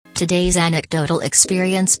Today's Anecdotal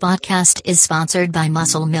Experience podcast is sponsored by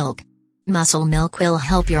Muscle Milk. Muscle Milk will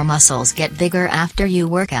help your muscles get bigger after you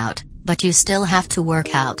work out, but you still have to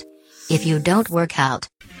work out. If you don't work out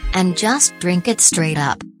and just drink it straight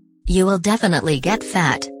up, you will definitely get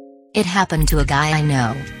fat. It happened to a guy I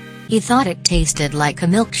know. He thought it tasted like a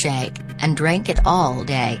milkshake and drank it all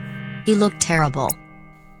day. He looked terrible.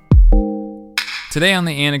 Today on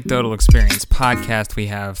the Anecdotal Experience podcast, we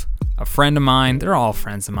have a friend of mine. They're all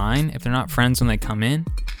friends of mine. If they're not friends when they come in,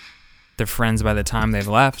 they're friends by the time they've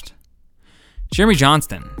left. Jeremy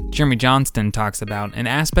Johnston. Jeremy Johnston talks about an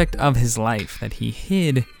aspect of his life that he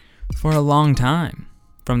hid for a long time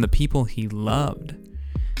from the people he loved.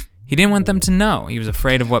 He didn't want them to know. He was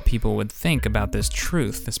afraid of what people would think about this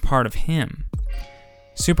truth, this part of him.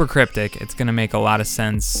 Super cryptic. It's going to make a lot of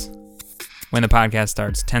sense when the podcast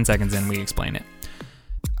starts. 10 seconds in, we explain it.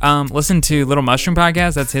 Listen to Little Mushroom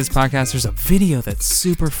Podcast. That's his podcast. There's a video that's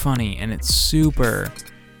super funny, and it's super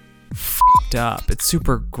f***ed up. It's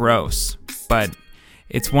super gross, but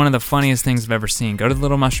it's one of the funniest things I've ever seen. Go to the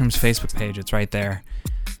Little Mushroom's Facebook page. It's right there.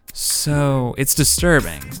 So it's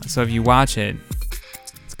disturbing. So if you watch it,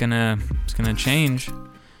 it's gonna change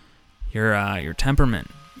your temperament,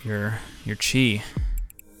 your chi.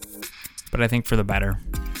 But I think for the better.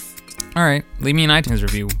 All right, leave me an iTunes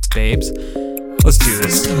review, babes. Let's do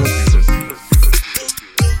this. I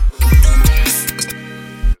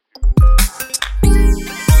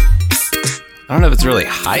don't know if it's really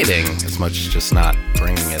hiding as much as just not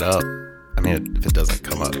bringing it up. I mean, if it doesn't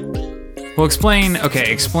come up. Well, explain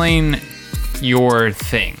your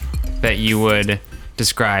thing that you would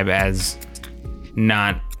describe as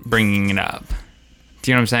not bringing it up. Do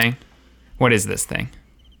you know what I'm saying? What is this thing?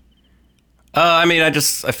 I mean, I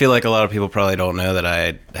feel like a lot of people probably don't know that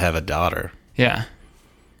I have a daughter. Yeah.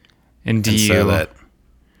 And so that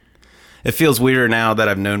it feels weirder now that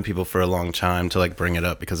I've known people for a long time to like bring it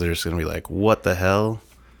up because they're just going to be like, what the hell?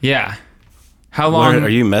 Yeah. How long are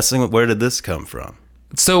you messing with? Where did this come from?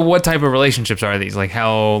 So what type of relationships are these? Like,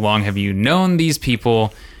 how long have you known these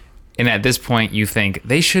people? And at this point, you think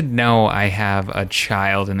they should know I have a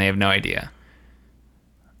child and they have no idea.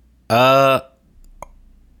 Well,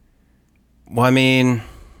 I mean,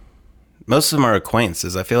 most of them are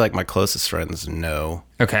acquaintances. I feel like my closest friends know.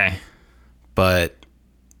 Okay. But...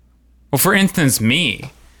 Well, for instance,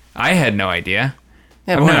 me, I had no idea.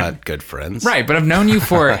 Yeah, we're not good friends. Right, but I've known you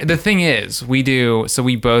for... The thing is, we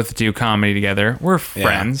both do comedy together. We're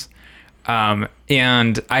friends. Yeah.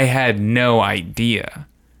 And I had no idea.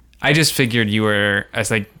 I just figured you were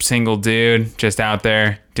a single dude just out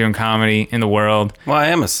there doing comedy in the world. Well, I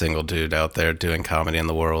am a single dude out there doing comedy in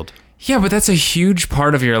the world. Yeah, but that's a huge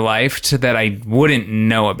part of your life that I wouldn't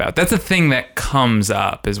know about. That's a thing that comes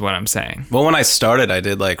up, is what I'm saying. Well, when I started, I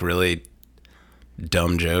did like really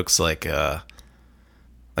dumb jokes. Like when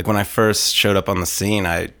I first showed up on the scene,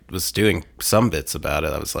 I was doing some bits about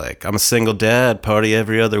it. I was like, I'm a single dad, party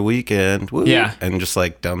every other weekend. Woo. Yeah. And just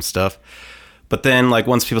like dumb stuff. But then like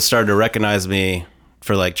once people started to recognize me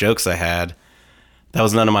for like jokes I had, that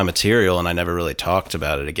was none of my material and I never really talked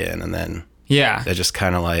about it again. And then it just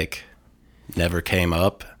kind of like never came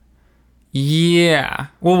up. Yeah.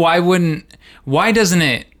 Well, why doesn't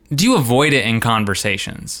it, do you avoid it in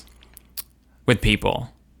conversations with people?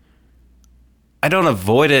 I don't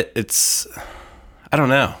avoid it. I don't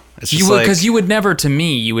know. It's just because you would never, to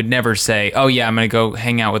me, you would never say, oh yeah, I'm going to go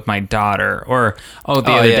hang out with my daughter, or, the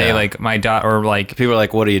other day, like my daughter, or like. People are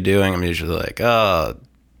like, what are you doing? I'm usually like,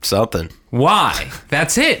 something. Why?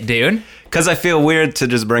 That's it, dude. Because I feel weird to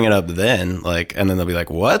just bring it up then, like, and then they'll be like,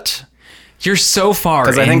 what? You're so far into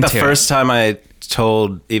it. Because I think the first time I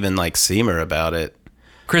told even like Seymour about it.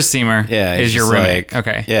 Chris Seymour is your roommate. Like,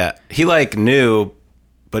 okay. Yeah. He like knew,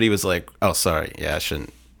 but he was like, oh, sorry. Yeah, I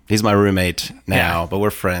shouldn't. He's my roommate now, but we're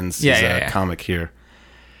friends. He's a comic here.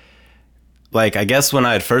 Like, I guess when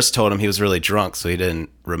I had first told him, he was really drunk, so he didn't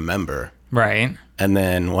remember. Right. And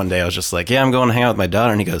then one day I was just like, yeah, I'm going to hang out with my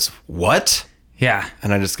daughter. And he goes, what? Yeah.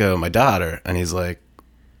 And I just go, my daughter. And he's like,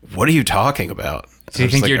 what are you talking about? Do you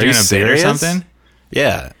think you're doing a bit or something?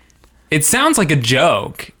 Yeah. It sounds like a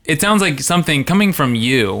joke. It sounds like something coming from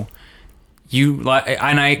you.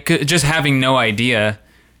 Just having no idea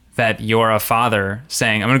that you're a father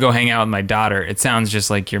saying, I'm going to go hang out with my daughter. It sounds just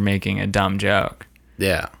like you're making a dumb joke.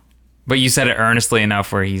 Yeah. But you said it earnestly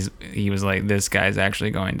enough where he was like, this guy's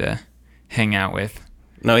actually going to hang out with.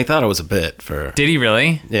 No, he thought it was a bit for... Did he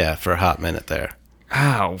really? Yeah, for a hot minute there.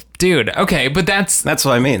 Oh, dude. Okay, but that's what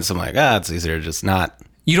I mean. So I'm like, it's easier to just not.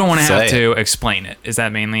 You don't want to have to explain it. Is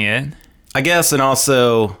that mainly it? I guess, and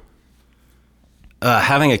also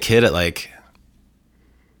having a kid at like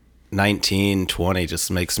 19, 20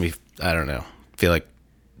 just makes me, I don't know, feel like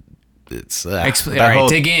it's... all right,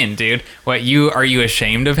 dig in, dude. Are you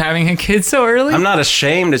ashamed of having a kid so early? I'm not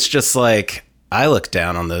ashamed. It's just like, I look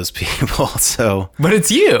down on those people, so... But it's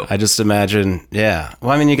you. I just imagine, yeah.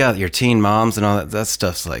 Well, I mean, you got your teen moms and all that. That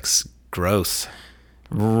stuff's, like, gross.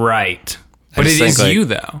 Right. But it is like, you,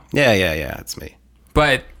 though. Yeah, it's me.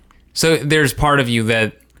 But, so there's part of you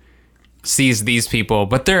that sees these people,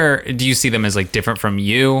 but do you see them as, like, different from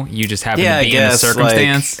you? You just happen to be in the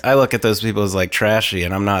circumstance? Like, I look at those people as, like, trashy,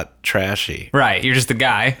 and I'm not trashy. Right. You're just a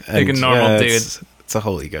guy. Like a normal dude. It's a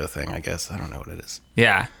whole ego thing, I guess. I don't know what it is.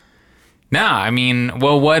 Yeah. No, I mean,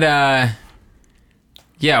 well,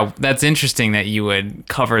 yeah, that's interesting that you would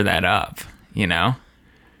cover that up, you know?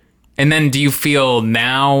 And then do you feel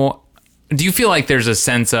like there's a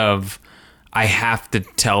sense of, I have to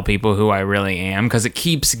tell people who I really am? Because it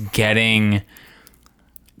keeps getting...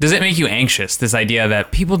 Does it make you anxious, this idea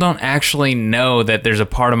that people don't actually know that there's a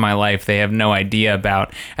part of my life they have no idea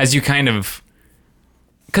about, as you kind of...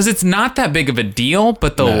 Because it's not that big of a deal,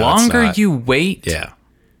 but the longer you wait... Yeah.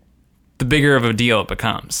 The bigger of a deal it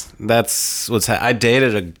becomes. That's what's I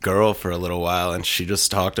dated a girl for a little while, and she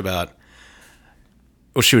just talked about...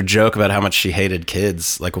 Well, she would joke about how much she hated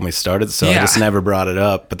kids, like when we started, so I just never brought it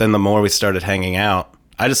up. But then the more we started hanging out,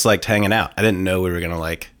 I just liked hanging out. I didn't know we were going to,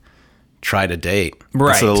 like, try to date.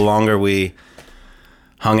 Right. And so the longer we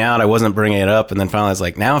hung out, I wasn't bringing it up, and then finally I was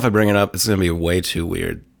like, now if I bring it up, it's going to be way too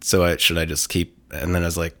weird. So should I just keep... And then I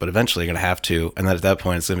was like, but eventually you're going to have to. And then at that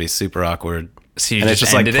point, it's going to be super awkward. So and it's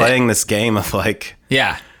just like playing this game of like,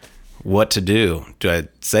 what to do. Do I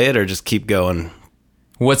say it or just keep going?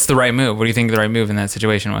 What's the right move? What do you think the right move in that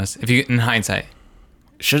situation was? If you, in hindsight,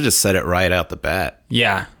 should have just said it right out the bat.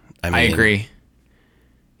 Yeah, I agree.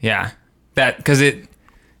 Yeah, because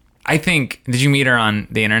I think. Did you meet her on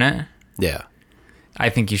the internet? Yeah. I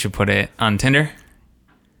think you should put it on Tinder.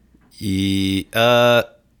 Tinder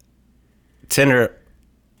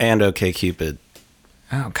and OkCupid.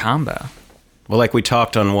 Oh, combo. Well, like we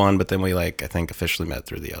talked on one, but then we I think officially met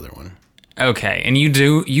through the other one. Okay, and you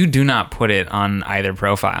do not put it on either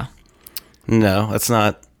profile. No, that's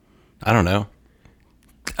not. I don't know.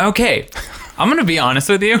 Okay, I'm gonna be honest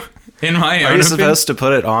with you. In my own Are you supposed to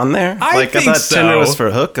put it on there? I thought Tinder was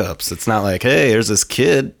for hookups. It's not like, hey, here's this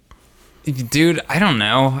kid. Dude, I don't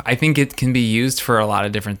know. I think it can be used for a lot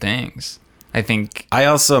of different things. I think. I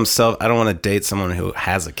also am I don't want to date someone who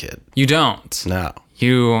has a kid. You don't? No.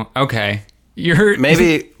 Okay. You're...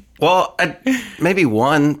 Maybe, well, maybe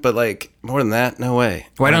one, but like more than that, no way.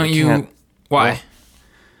 Why don't you... Why?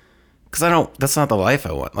 Because that's not the life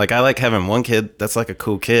I want. Like, I like having one kid, that's like a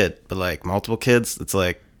cool kid, but like multiple kids, it's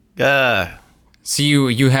like, So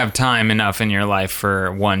you have time enough in your life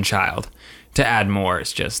for one child. To add more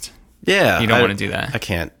is just... Yeah. You don't want to do that. I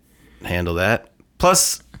can't handle that.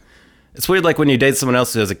 Plus, it's weird like when you date someone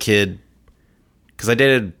else who has a kid, because I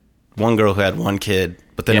dated one girl who had one kid,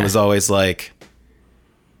 but then it was always like,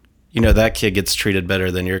 that kid gets treated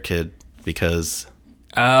better than your kid because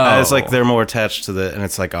it's like they're more attached to and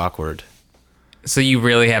it's like awkward. So you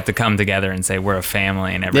really have to come together and say we're a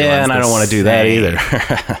family and everyone's and I don't want to do that either.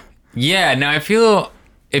 Yeah, no, I feel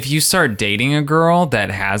if you start dating a girl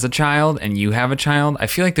that has a child and you have a child, I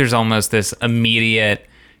feel like there's almost this immediate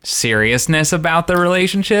seriousness about the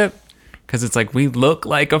relationship. Because it's like, we look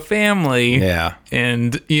like a family. Yeah.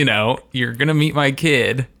 And, you're going to meet my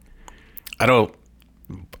kid. I don't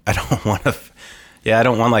want to... Yeah, I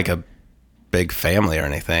don't want like a big family or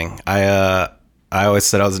anything. I always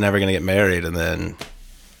said I was never going to get married and then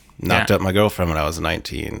knocked up my girlfriend when I was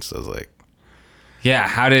 19. So I was like... Yeah,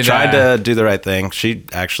 how did... Tried to do the right thing. She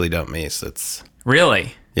actually dumped me, so it's...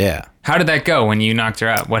 Really? Yeah. How did that go when you knocked her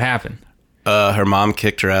up? What happened? Her mom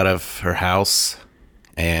kicked her out of her house.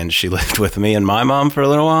 And she lived with me and my mom for a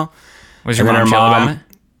little while. Was your mom chill about it?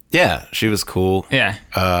 Yeah, she was cool. Yeah.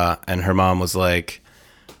 And her mom was like,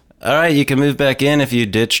 all right, you can move back in if you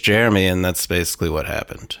ditch Jeremy. And that's basically what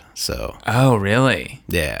happened. So. Oh, really?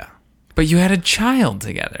 Yeah. But you had a child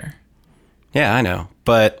together. Yeah, I know.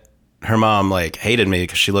 But her mom hated me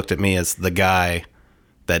because she looked at me as the guy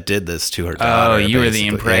that did this to her daughter. Oh, you were the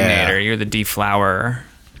impregnator. Yeah. You're the deflowerer.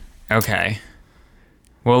 Okay.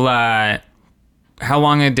 Well, how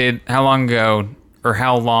long ago or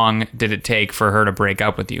how long did it take for her to break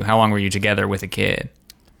up with you? How long were you together with a kid?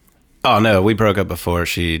 Oh, no, we broke up before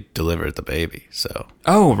she delivered the baby, so.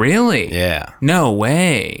 Oh, really? Yeah. No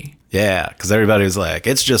way. Yeah, because everybody was like,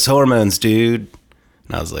 it's just hormones, dude.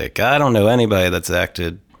 And I was like, I don't know anybody that's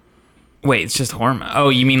acted. Wait, it's just hormones? Oh,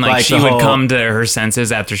 you mean like she would come to her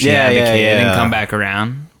senses after she had the kid and come back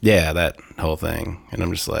around? Yeah, that whole thing. And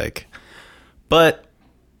I'm just like, but...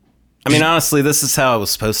 I mean, honestly, this is how it was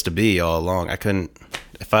supposed to be all along. I couldn't,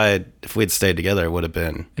 if we'd stayed together, it would have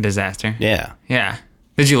been a disaster. Yeah. Yeah.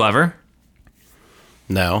 Did you love her?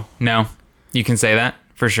 No. No. You can say that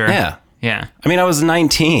for sure. Yeah. Yeah. I mean, I was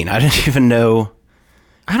 19. I didn't even know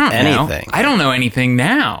anything. I don't know anything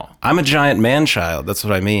now. I'm a giant man-child. That's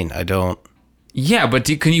what I mean. I don't. Yeah, but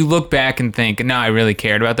can you look back and think, no, I really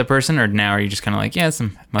cared about the person, or now are you just kind of like, yeah,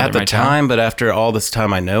 some mother at the time, but after all this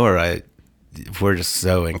time I know her, we're just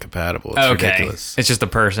so incompatible. It's ridiculous. It's just a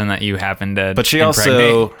person that you happen to But she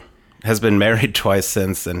also has been married twice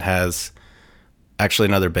since and has actually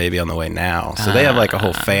another baby on the way now. So they have like a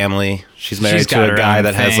whole family. She's married to a guy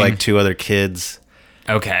that has like 2 other kids.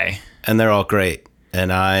 Okay. And they're all great.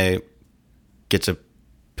 And I get to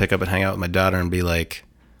pick up and hang out with my daughter and be like,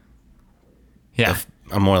 yeah,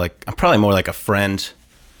 I'm probably more like a friend.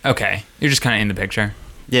 Okay. You're just kind of in the picture.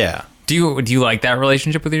 Yeah. Do you like that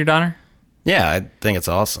relationship with your daughter? Yeah, I think it's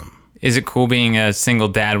awesome. Is it cool being a single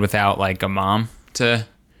dad without like a mom to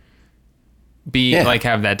be like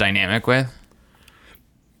have that dynamic with?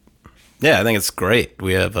 Yeah, I think it's great.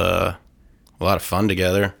 We have a lot of fun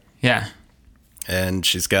together. Yeah. And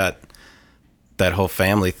she's got that whole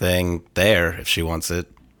family thing there if she wants it.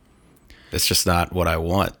 It's just not what I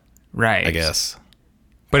want. Right. I guess.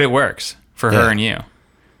 But it works for her and you.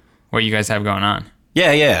 What you guys have going on.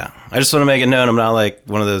 Yeah. I just want to make it known I'm not like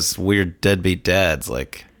one of those weird deadbeat dads.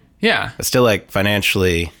 Like, yeah. I still like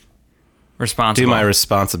financially responsible. Do my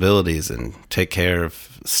responsibilities and take care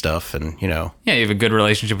of stuff and, you know. Yeah, you have a good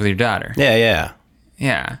relationship with your daughter. Yeah.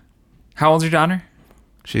 Yeah. How old's your daughter?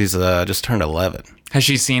 She's just turned 11. Has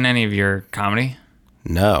she seen any of your comedy?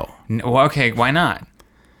 No. Well, okay, why not?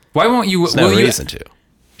 Why won't you? There's no reason to.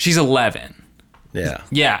 She's 11. Yeah.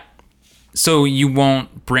 Yeah. So you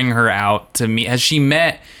won't bring her out to meet. Has she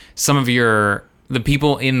met some of the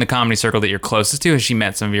people in the comedy circle that you're closest to? Has she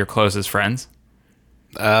met some of your closest friends?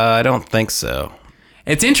 I don't think so.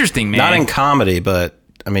 It's interesting, man. Not in comedy, but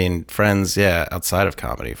I mean, friends, outside of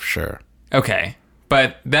comedy for sure. Okay.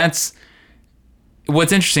 But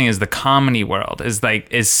what's interesting is the comedy world is like,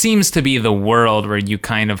 it seems to be the world where you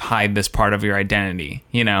kind of hide this part of your identity,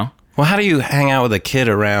 you know? Well, how do you hang out with a kid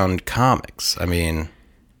around comics? I mean,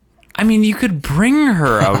 you could bring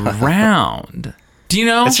her around. Do you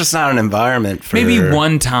know? It's just not an environment for... Maybe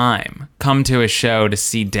one time, come to a show to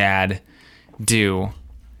see Dad do...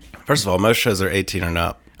 First of all, most shows are 18 and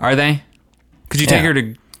up. Are they? Could you take her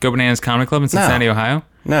to Go Bananas Comedy Club in Cincinnati, Ohio?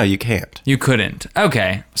 No, you can't. You couldn't.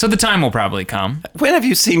 Okay. So the time will probably come. When have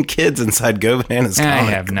you seen kids inside Go Bananas Comedy Club?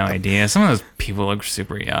 I have no idea. Some of those people look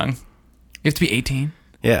super young. You have to be 18?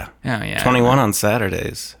 Yeah. Oh, yeah. 21 on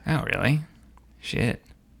Saturdays. Oh, really? Shit.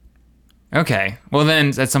 Okay. Well,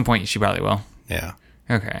 then, at some point, she probably will. Yeah.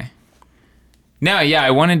 Okay. Now,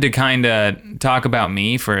 I wanted to kind of talk about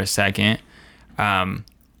me for a second.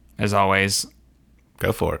 As always.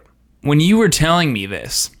 Go for it. When you were telling me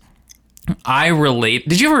this, I relate.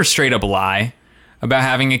 Did you ever straight up lie about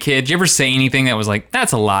having a kid? Did you ever say anything that was like,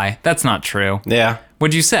 that's a lie, that's not true? Yeah.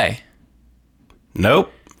 What'd you say?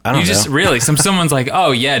 Nope. I don't know. Just really, someone's like,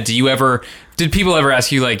 oh yeah, did people ever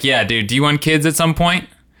ask you like, yeah, dude, do you want kids at some point?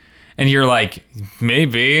 And you're like,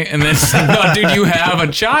 maybe. And then, no, dude, you have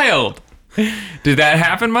a child. Did that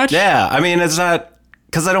happen much? Yeah. I mean, it's not,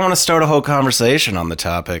 because I don't want to start a whole conversation on the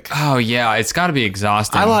topic. Oh yeah, it's got to be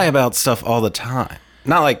exhausting. I lie about stuff all the time.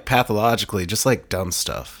 Not like pathologically, just like dumb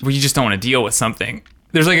stuff. Well, you just don't want to deal with something.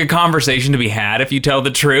 There's like a conversation to be had if you tell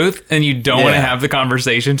the truth, and you don't want to have the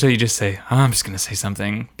conversation, so you just say, I'm just going to say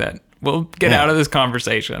something that will get out of this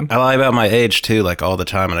conversation. I lie about my age too, like all the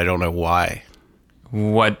time, and I don't know why.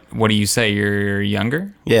 What do you say? You're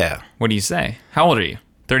younger? Yeah. What do you say? How old are you?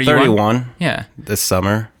 31? 31. Yeah. This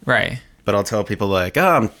summer. Right. But I'll tell people like, oh,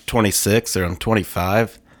 I'm 26 or I'm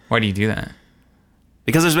 25. Why do you do that?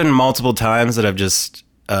 Because there's been multiple times that I've just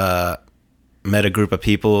met a group of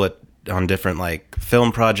people on different like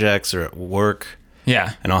film projects or at work.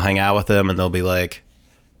 Yeah. And I'll hang out with them and they'll be like,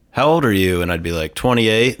 how old are you? And I'd be like,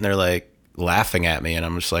 28. And they're like laughing at me. And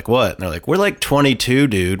I'm just like, what? And they're like, we're like 22,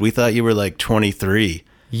 dude. We thought you were like 23.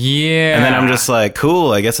 Yeah. And then I'm just like,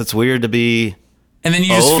 cool. I guess it's weird to be And then you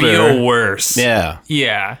just older. feel worse. Yeah.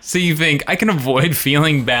 Yeah. So you think, I can avoid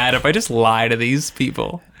feeling bad if I just lie to these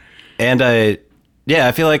people. And I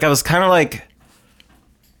feel like I was kind of like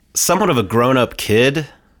somewhat of a grown-up kid.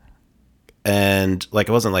 And like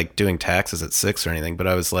I wasn't like doing taxes at 6 or anything, but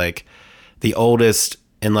I was like the oldest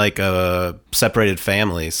in like a separated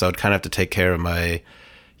family. So I'd kind of have to take care of my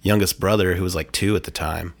youngest brother who was like 2 at the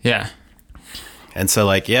time. Yeah. And so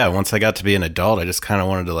like, once I got to be an adult, I just kind of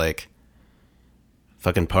wanted to like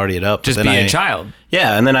fucking party it up. Just be a child.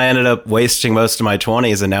 Yeah, and then I ended up wasting most of my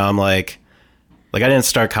 20s, and now I'm like I didn't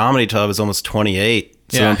start comedy till I was almost 28.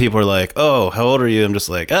 So when people are like, "Oh, how old are you?" I'm just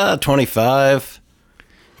like, 25.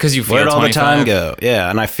 Because you feel where'd all 25? the time go? Yeah,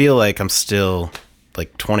 and I feel like I'm still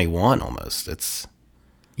like 21 almost. It's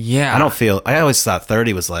I don't feel. I always thought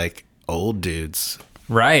 30 was like old dudes,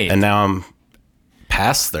 right? And now I'm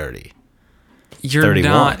past 30. You're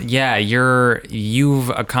 31. not. Yeah, you've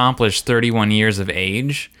accomplished 31 years of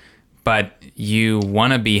age, but you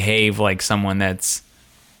want to behave like someone that's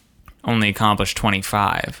only accomplished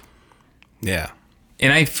 25. Yeah.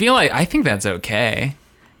 And I think that's okay.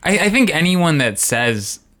 I think anyone that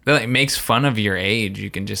says, that like, makes fun of your age, you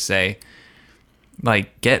can just say,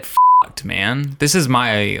 like, get fucked, man. This is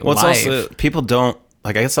my life. It's also, people don't,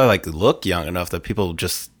 like, I guess I, like, look young enough that people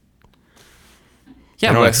just,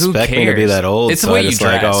 yeah, don't expect me to be that old. It's the way you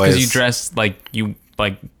dress, because you dress, like, you,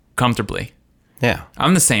 like, comfortably. Yeah.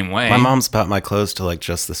 I'm the same way. My mom's bought my clothes to, like,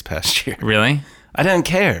 just this past year. Really? I didn't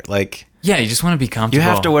care. Like, yeah, you just want to be comfortable. You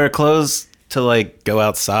have to wear clothes to like go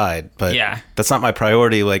outside, but that's not my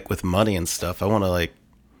priority. Like with money and stuff, I want to like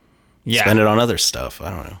spend it on other stuff. I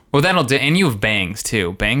don't know. Well, that'll do. And you have bangs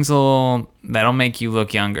too. That'll make you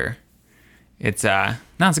look younger. It's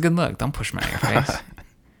it's a good look. Don't push them out of your face.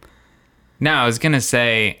 No, I was gonna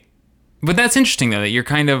say, but that's interesting though that you're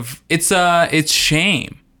kind of it's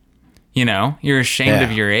shame. You know, you're ashamed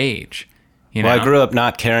of your age. You know? I grew up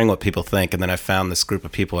not caring what people think, and then I found this group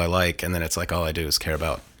of people I like, and then it's like all I do is care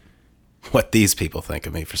about what these people think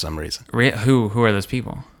of me for some reason. Who are those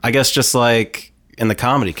people? I guess just like in the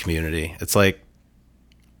comedy community. It's like...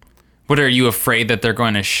 What, are you afraid that they're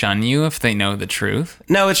going to shun you if they know the truth?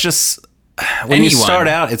 No, it's just... When you start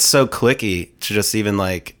out, it's so cliquey to just even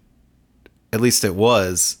like... At least it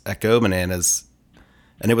was at Go Bananas.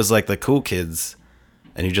 And it was like the cool kids.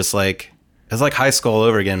 And you just like... It was like high school all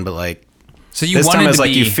over again, but like... So you this wanted time it's to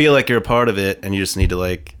like be... you feel like you're a part of it, and you just need to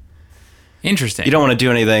like... Interesting. You don't want to do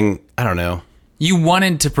anything, I don't know. You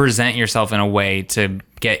wanted to present yourself in a way to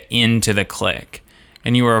get into the clique.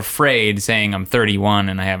 And you were afraid saying, I'm 31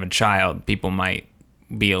 and I have a child. People might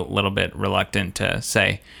be a little bit reluctant to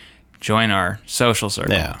say, join our social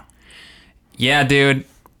circle. Yeah. Yeah, dude.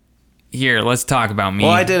 Here, let's talk about me.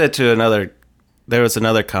 Well, I did it to another... There was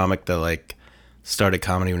another comic that like started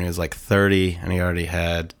comedy when he was like 30, and he already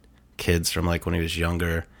had kids from like when he was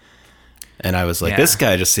younger. And I was like, this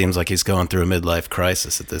guy just seems like he's going through a midlife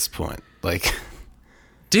crisis at this point. Like,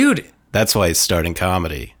 dude, that's why he's starting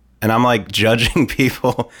comedy. And I'm like judging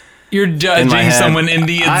people. You're judging someone in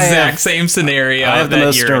the exact same scenario. I have the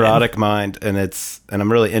most neurotic mind, and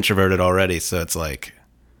I'm really introverted already. So it's like,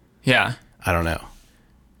 yeah, I don't know.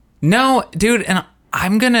 No, dude, and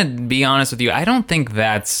I'm gonna be honest with you. I don't think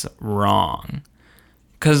that's wrong.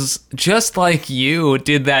 Because just like you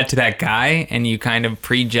did that to that guy, and you kind of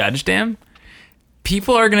prejudged him.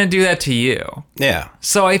 People are going to do that to you. Yeah.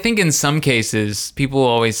 So I think in some cases, people will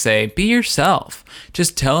always say, be yourself.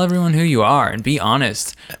 Just tell everyone who you are and be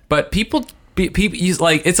honest. But people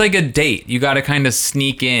like, it's like a date. You got to kind of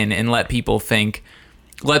sneak in and let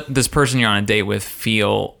this person you're on a date with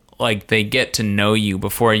feel like they get to know you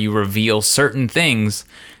before you reveal certain things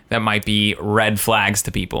that might be red flags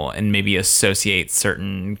to people and maybe associate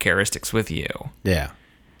certain characteristics with you. Yeah.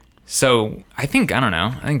 So I think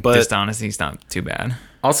dishonesty is not too bad.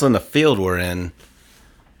 Also in the field we're in,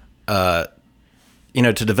 to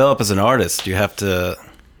develop as an artist, you have to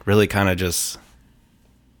really kind of just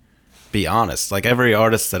be honest. Like every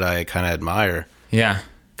artist that I kind of admire,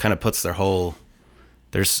 kind of puts they're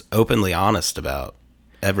openly honest about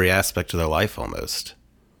every aspect of their life almost.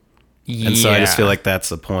 Yeah. And so I just feel like that's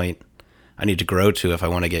the point I need to grow to if I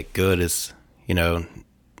want to get good is,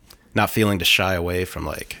 not feeling to shy away from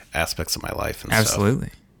like aspects of my life and Absolutely.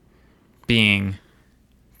 Stuff. Being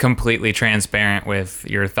completely transparent with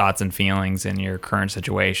your thoughts and feelings in your current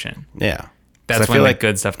situation. Yeah. That's when like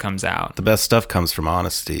good stuff comes out. The best stuff comes from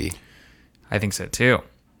honesty. I think so too.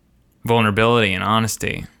 Vulnerability and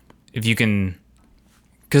honesty. If you can,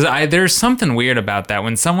 because there's something weird about that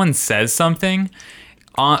when someone says something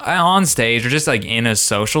on stage or just like in a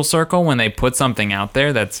social circle, when they put something out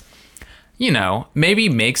there that's, maybe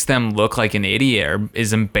makes them look like an idiot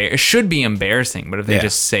or should be embarrassing. But if they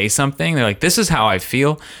just say something, they're like, this is how I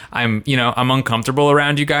feel. I'm uncomfortable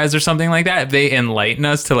around you guys or something like that. If they enlighten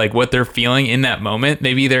us to like what they're feeling in that moment,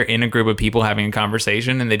 maybe they're in a group of people having a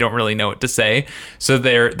conversation and they don't really know what to say. So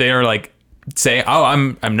they're like, say, oh,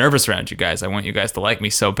 I'm nervous around you guys. I want you guys to like me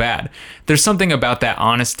so bad. There's something about that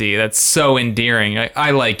honesty that's so endearing. I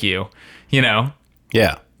like you,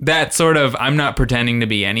 Yeah. That sort of, I'm not pretending to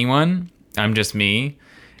be anyone. I'm just me.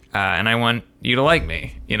 and I want you to like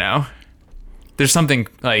me, you know? There's something,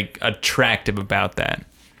 like, attractive about that,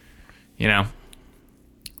 you know?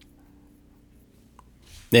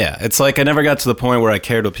 Yeah, it's like I never got to the point where I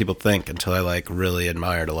cared what people think until I, like, really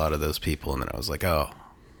admired a lot of those people, and then I was like, oh,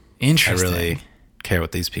 interesting. I really care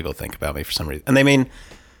what these people think about me for some reason. And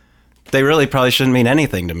they really probably shouldn't mean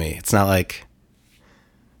anything to me. It's not like,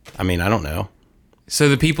 I don't know. So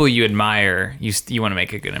the people you admire, you want to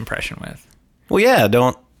make a good impression with. Well, yeah,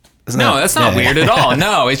 that's not weird at all.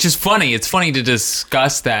 No, it's just funny. It's funny to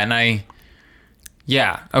discuss that. And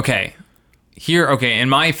okay. And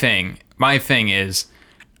my thing is,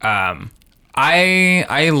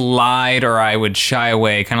 I lied, or I would shy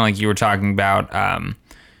away, kind of like you were talking about,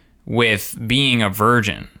 with being a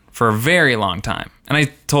virgin for a very long time. And I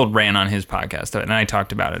told Ran on his podcast, and I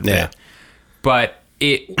talked about it a bit. But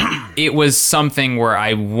it was something where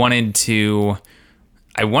I wanted to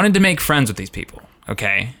make friends with these people,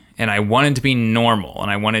 okay? And I wanted to be normal, and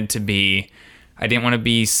I didn't want to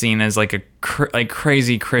be seen as like a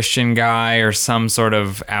crazy Christian guy or some sort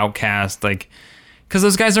of outcast, like, because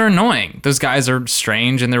those guys are annoying. Those guys are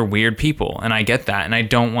strange and they're weird people, and I get that, and I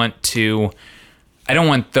don't want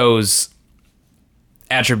those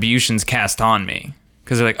attributions cast on me,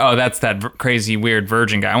 because they're like, oh, that's that crazy weird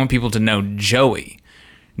virgin guy. I want people to know Joey,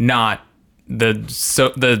 not the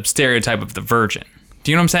stereotype of the virgin.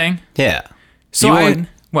 Do you know what I'm saying? Yeah. So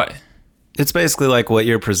what? It's basically like what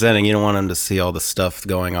you're presenting. You don't want them to see all the stuff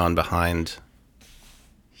going on behind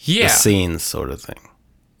the scenes, sort of thing.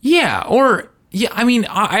 Yeah,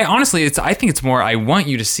 I honestly, I think it's more, I want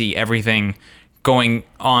you to see everything going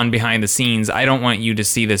on behind the scenes. I don't want you to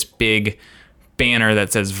see this big banner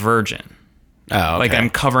that says virgin. Oh, okay. Like I'm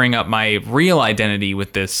covering up my real identity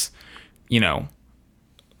with this,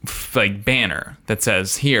 like banner that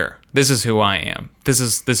says, here, this is who I am. This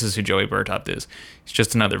is who Joey Bertoft is. He's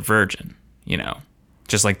just another virgin,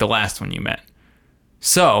 just like the last one you met.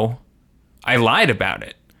 So I lied about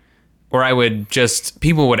it. Or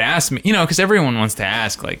people would ask me, because everyone wants to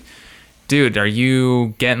ask, like, dude, are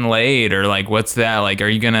you getting laid? Or like, what's that? Like, are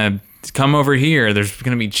you going to come over here? There's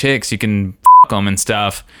going to be chicks. You can f*** them and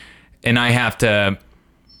stuff. And I have to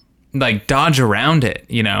like dodge around it,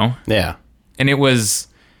 Yeah. And it was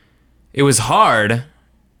hard.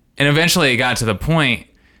 And eventually it got to the point,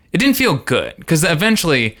 it didn't feel good, because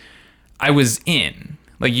eventually I was in,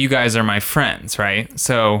 like, you guys are my friends, right?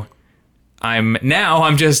 So I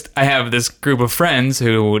have this group of friends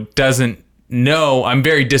who doesn't know I'm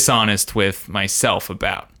very dishonest with myself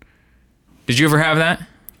about. Did you ever have that?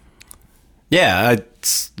 Yeah,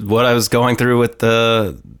 it's what I was going through with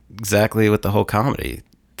the whole comedy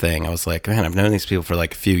thing. I was like, man, I've known these people for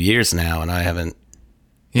like a few years now, and I haven't.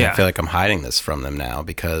 Yeah. I feel like I'm hiding this from them now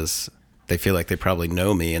because they feel like they probably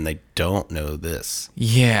know me and they don't know this.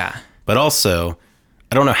 Yeah. But also,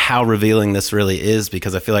 I don't know how revealing this really is,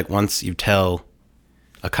 because I feel like once you tell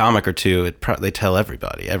a comic or two, they tell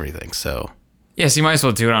everybody everything. So yes, you might as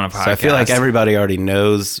well do it on a podcast. So I feel like everybody already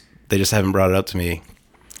knows. They just haven't brought it up to me.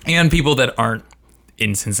 And people that aren't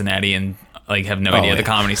in Cincinnati and like have no idea the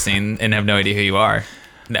comedy scene and have no idea who you are.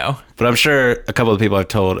 No. But I'm sure a couple of people I've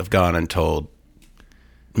told have gone and told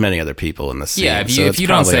many other people in the scene. Yeah, if you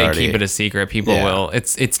don't say keep it a secret, people will.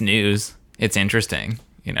 It's news. It's interesting,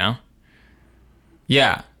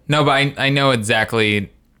 Yeah. No, but I know exactly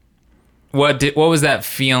what was that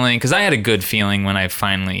feeling, because I had a good feeling when I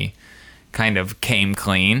finally kind of came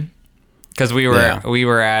clean, because we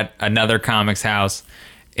were at another comic's house,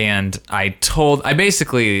 and I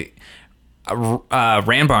basically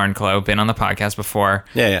Ran Barnclough, been on the podcast before,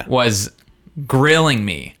 was grilling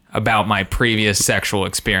me about my previous sexual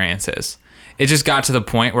experiences. It just got to the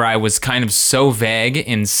point where I was kind of so vague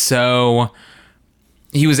and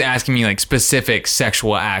he was asking me like specific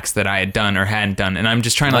sexual acts that I had done or hadn't done, and I'm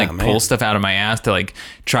just trying to pull stuff out of my ass to like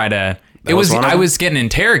try to. I was getting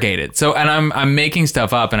interrogated. So, and I'm making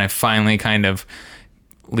stuff up, and I finally kind of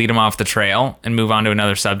lead him off the trail and move on to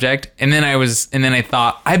another subject. And then I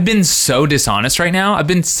thought, I've been so dishonest right now. I've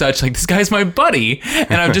been such like, this guy's my buddy,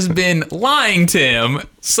 and I've just been lying to him.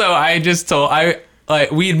 So I just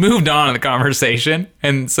we had moved on in the conversation,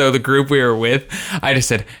 and so the group we were with, I just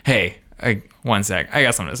said, hey. One sec, I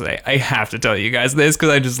got something to say. I have to tell you guys this because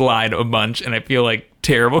I just lied a bunch and I feel like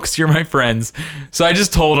terrible because you're my friends. So I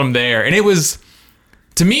just told them there, and it was,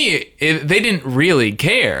 to me, they didn't really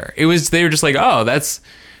care. They were just like, oh,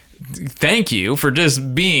 thank you for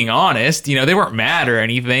just being honest. They weren't mad or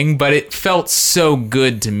anything, but it felt so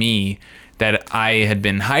good to me that I had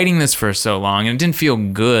been hiding this for so long, and it didn't feel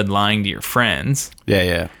good lying to your friends. Yeah,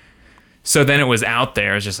 yeah. So then it was out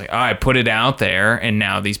there. It's just like, oh, I put it out there, and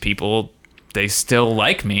now these people they still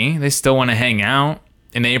like me. They still want to hang out,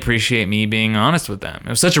 and they appreciate me being honest with them. It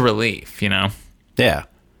was such a relief, Yeah.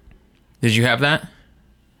 Did you have that?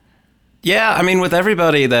 Yeah, I mean, with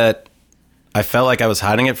everybody that I felt like I was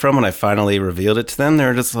hiding it from, when I finally revealed it to them, they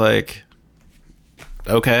were just like,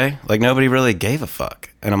 okay. Like, nobody really gave a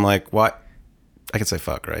fuck. And I'm like, what? I could say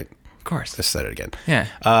fuck, right? Of course. I said it again. Yeah.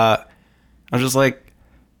 I was just like,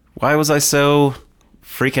 why was I so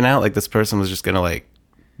freaking out like this person was just going to, like,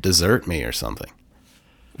 desert me or something?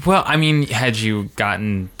 Well, I mean, had you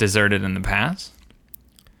gotten deserted in the past?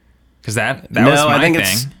 Because that was my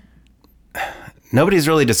thing. Nobody's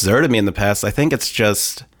really deserted me in the past. I think it's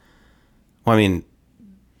just, well, I mean,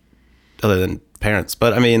 other than parents,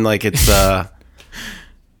 but I mean, like, it's, I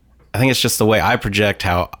think it's just the way I project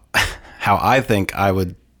how I think I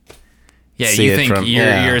would. Yeah, you think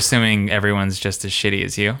you're assuming everyone's just as shitty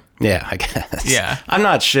as you? Yeah, I guess. Yeah. I'm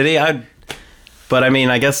not shitty. But I mean,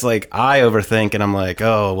 I guess, like, I overthink, and I'm like,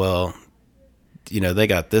 oh, well, they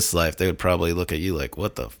got this life. They would probably look at you like,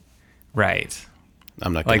 what the? Right.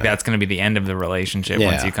 I'm not like that's going to be the end of the relationship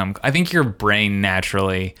once you come. I think your brain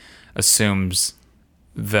naturally assumes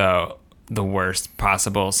the worst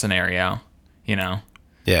possible scenario,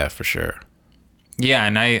 Yeah, for sure. Yeah,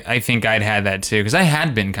 and I think I'd had that too, because I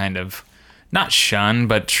had been kind of not shunned,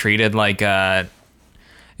 but treated like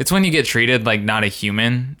it's when you get treated like not a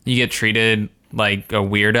human. You get treated like a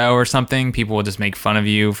weirdo or something. People will just make fun of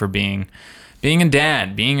you for being a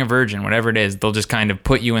dad, being a virgin, whatever it is. They'll just kind of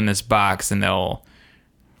put you in this box, and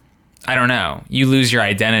I don't know, you lose your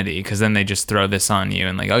identity, because then they just throw this on you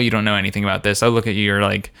and like, oh, you don't know anything about this. Oh, look at you, you're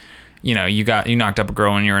like, you knocked up a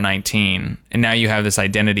girl when you were 19, and now you have this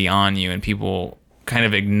identity on you, and people kind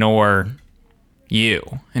of ignore you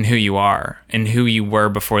and who you are and who you were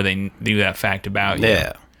before they knew that fact about you.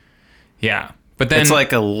 Yeah. But then it's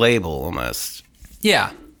like a label almost.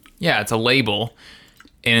 Yeah, it's a label,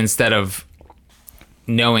 and instead of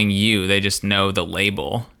knowing you, they just know the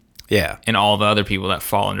label. Yeah. And all the other people that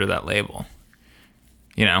fall under that label.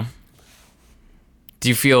 Do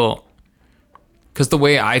you feel... Because the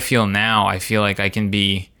way I feel now, I feel like I can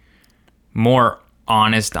be more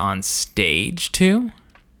honest on stage, too.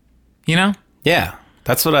 Yeah.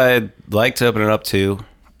 That's what I'd like to open it up to.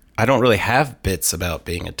 I don't really have bits about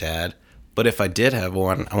being a dad, but if I did have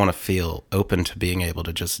one, I want to feel open to being able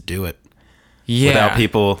to just do it. Yeah. Without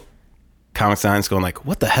people, comic signs going like,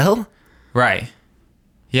 what the hell? Right.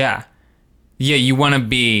 Yeah. Yeah, you want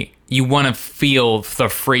to feel the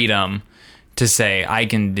freedom to say, I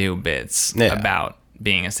can do bits about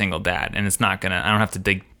being a single dad. And I don't have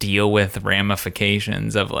to deal with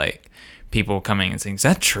ramifications of like people coming and saying, is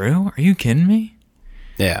that true? Are you kidding me?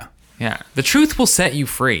 Yeah. Yeah. The truth will set you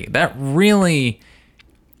free. That really,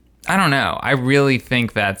 I don't know. I really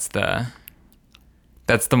think that's the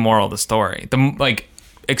moral of the story. Like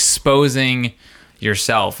exposing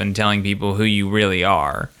yourself and telling people who you really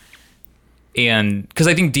are. And because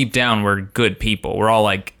I think deep down we're good people. We're all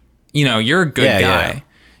like, you're a good guy. Yeah.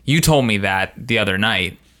 You told me that the other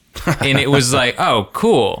night, and it was like, oh,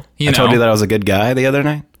 cool. I told you that I was a good guy the other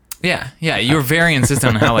night? Yeah. You were very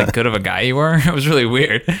insistent on how like good of a guy you were. It was really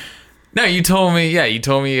weird. No, you told me you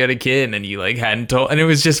had a kid, and you like hadn't told, and it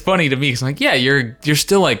was just funny to me because I'm like, yeah, you're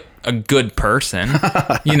still like a good person.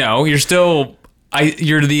 You're still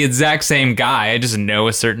you're the exact same guy. I just know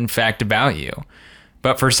a certain fact about you.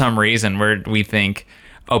 But for some reason, we think,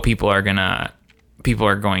 oh, people are going to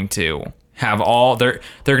have they're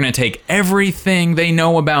going to take everything they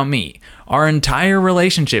know about me, our entire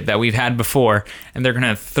relationship that we've had before, and they're going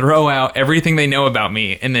to throw out everything they know about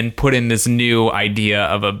me and then put in this new idea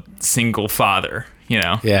of a single father,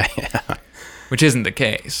 Yeah. Which isn't the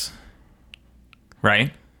case.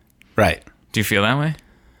 Right? Right. Do you feel that way?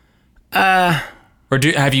 Or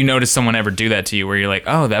have you noticed someone ever do that to you where you're like,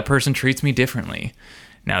 oh, that person treats me differently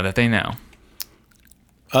now that they know?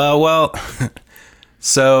 Well,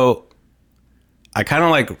 so I kind of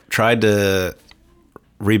like tried to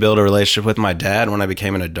rebuild a relationship with my dad when I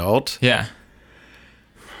became an adult. Yeah.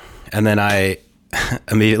 And then I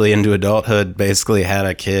immediately into adulthood basically had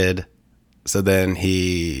a kid. So then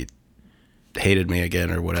he hated me again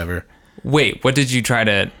or whatever. Wait, what did you try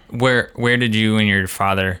to, where did you and your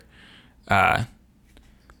father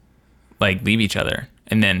like leave each other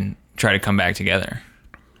and then try to come back together?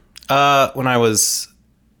 When I was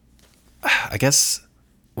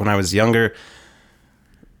younger,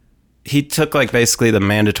 he took like basically the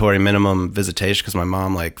mandatory minimum visitation because my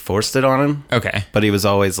mom like forced it on him. Okay. But he was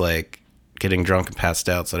always like getting drunk and passed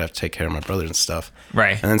out, so I'd have to take care of my brother and stuff.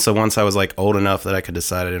 Right. And then so once I was like old enough that I could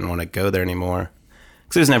decide I didn't want to go there anymore,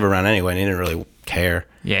 because he was never around anyway and he didn't really care.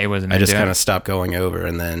 Yeah, he wasn't. I just kind of stopped going over,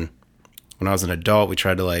 and then when I was an adult, we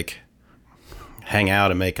tried to like hang out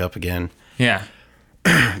and make up again. Yeah.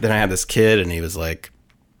 Then I had this kid, and he was like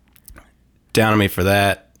down on me for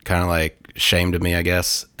that, kind of like ashamed of me, I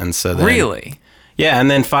guess. And so then, really, yeah. And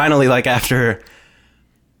then finally, like after,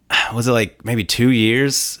 was it like maybe 2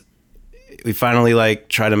 years, we finally like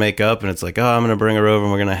try to make up, and it's like, oh, I'm gonna bring her over,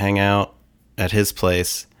 and we're gonna hang out at his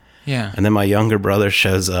place. Yeah. And then my younger brother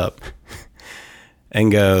shows up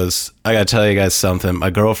and goes, I gotta tell you guys something, my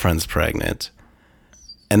girlfriend's pregnant.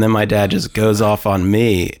 And then my dad just goes off on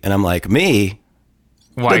me, and I'm like, me?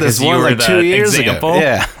 Why? Because you were like 2 years example? Ago.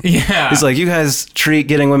 Yeah. Yeah. He's like, you guys treat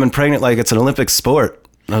getting women pregnant like it's an Olympic sport.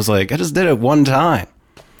 And I was like, I just did it one time.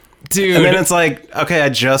 Dude. And then it's like, okay, I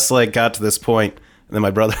just like got to this point, and then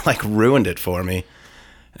my brother like ruined it for me.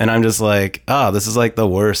 And I'm just like, oh, this is like the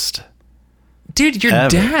worst. Dude, your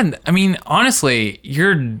dad, I mean, honestly,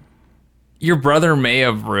 your brother may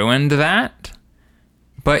have ruined that,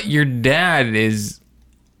 but your dad is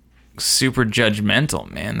super judgmental,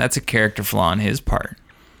 man. That's a character flaw on his part.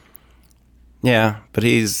 Yeah, but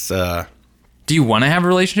he's... Do you want to have a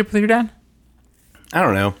relationship with your dad? I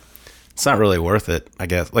don't know. It's not really worth it, I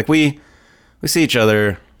guess. Like, we see each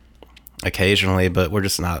other occasionally, but we're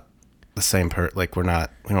just not the same like, we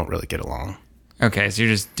don't really get along. Okay, so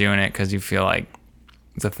you're just doing it because you feel like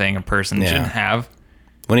it's a thing a person should have?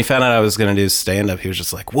 When he found out I was going to do stand-up, he was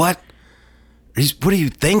just like, what? What are you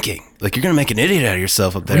thinking? Like, you're going to make an idiot out of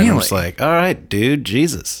yourself up there. Really? And I'm just like, all right, dude,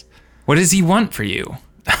 Jesus. What does he want for you?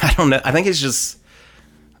 I don't know. I think it's just...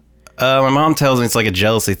 my mom tells me it's like a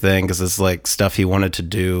jealousy thing because it's like stuff he wanted to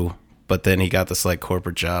do, but then he got this like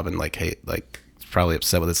corporate job and like he's probably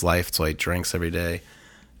upset with his life, so he drinks every day.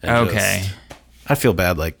 Okay. I feel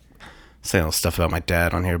bad like saying all stuff about my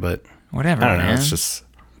dad on here, but whatever. I don't know. Man. It's just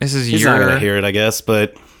he's not gonna hear it, I guess.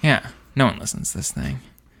 But yeah, no one listens to this thing.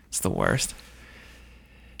 It's the worst.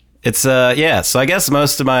 It's yeah. So I guess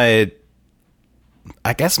most of that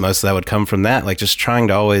would come from that, like just trying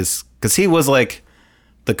to always, because he was like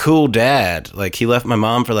the cool dad. Like he left my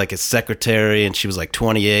mom for like his secretary, and she was like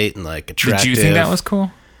 28 and like attractive. Did you think that was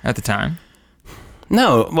cool at the time?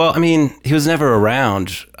 No. Well, I mean, he was never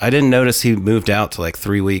around. I didn't notice he moved out till like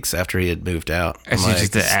 3 weeks after he had moved out. Is he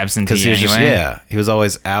just an absentee he was anyway? Yeah. He was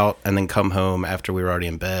always out and then come home after we were already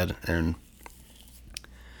in bed.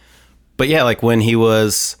 But yeah, like when we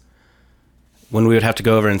would have to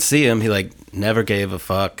go over and see him, he like never gave a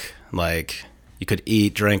fuck. Like you could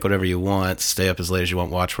eat, drink, whatever you want, stay up as late as you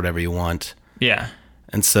want, watch whatever you want. Yeah.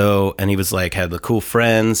 And he was like, had the cool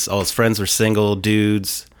friends. All his friends were single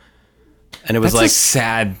dudes. And it was That's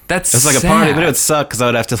sad. It was like sad. a party, but it would suck because I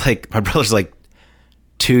would have to like, my brother's like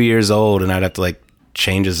 2 years old, and I'd have to like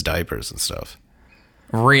change his diapers and stuff.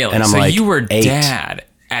 Really? And I'm so like you were 8. dad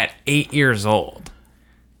at 8 years old,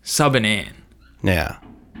 subbing in. Yeah.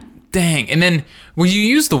 Dang. And then, well, you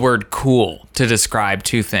use the word cool to describe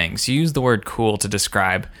two things. You use the word cool to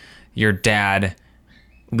describe your dad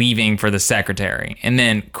leaving for the secretary, and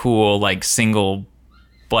then cool, like single,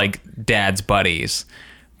 like dad's buddies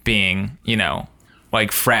being,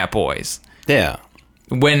 like frat boys. Yeah.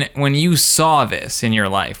 When you saw this in your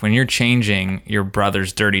life, when you're changing your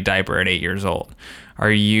brother's dirty diaper at 8 years old, are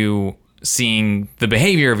you seeing the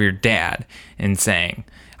behavior of your dad and saying,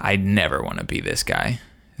 I never want to be this guy?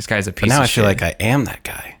 This guy's a piece of shit. But now I feel like I am that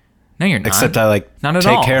guy. No, you're not. Except I like not at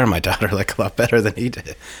take all. care of my daughter like a lot better than he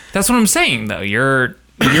did. That's what I'm saying, though. You're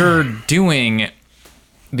doing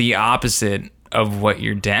the opposite of what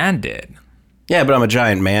your dad did. Yeah, but I'm a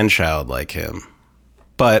giant man child like him.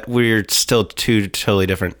 But we're still two totally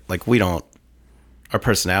different. Like our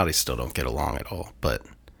personalities still don't get along at all. But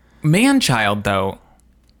man child, though,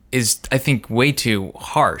 is, I think, way too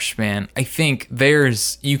harsh, man. I think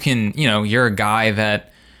you're a guy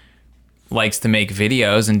that likes to make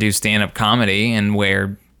videos and do stand-up comedy and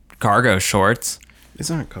wear cargo shorts. These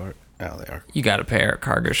aren't cargo. Oh, they are. You got a pair of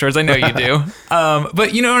cargo shorts. I know you do.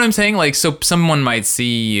 But you know what I'm saying? Like, so someone might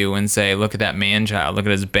see you and say, look at that man child. Look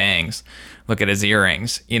at his bangs. Look at his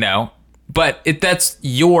earrings, But those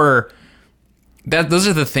are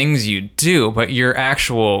the things you do. But your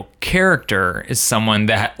actual character is someone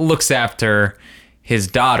that looks after his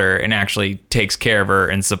daughter and actually takes care of her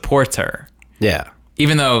and supports her. Yeah.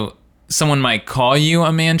 Even though someone might call you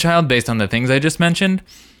a man child based on the things I just mentioned,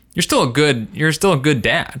 you're still a good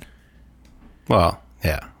dad. Well,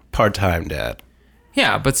 yeah, part-time dad.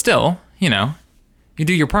 Yeah, but still, you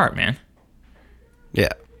do your part, man. Yeah,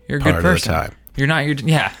 you're a good person. Part of the time. You're not.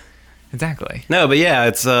 Yeah, exactly. No, but yeah,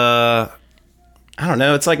 it's I don't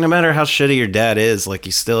know. It's like no matter how shitty your dad is, like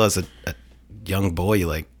you still as a young boy, you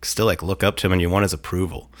like still like look up to him and you want his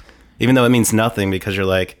approval, even though it means nothing because you're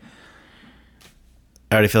like,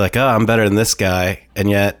 I already feel like, oh, I'm better than this guy. And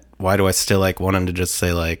yet, why do I still like want him to just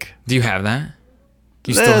say like... Do you have that?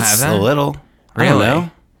 Do you still have that? A little. Really? I don't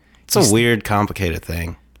know. It's a weird, complicated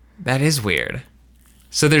thing. That is weird.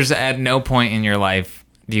 So there's at no point in your life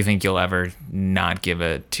do you think you'll ever not give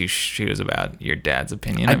a two shoes about your dad's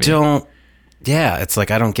opinion of you? I don't... Yeah, it's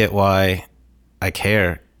like I don't get why I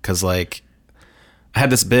care. Because like, I had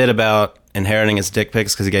this bit about inheriting his dick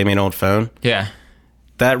pics because he gave me an old phone. Yeah.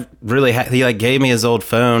 That really, he like gave me his old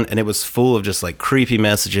phone and it was full of just like creepy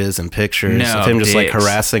messages and pictures of him just like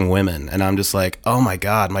harassing women. And I'm just like, oh my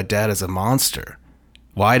God, my dad is a monster.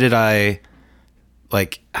 Why did I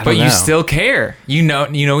like, I don't know. But you still care. You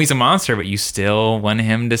know he's a monster, but you still want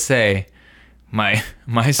him to say, my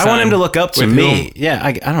son. I want him to look up to me. Yeah,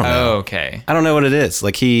 I don't know. Oh, okay. I don't know what it is.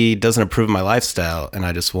 Like he doesn't approve of my lifestyle and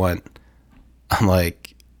I'm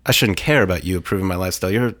like, I shouldn't care about you approving my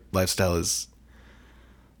lifestyle. Your lifestyle is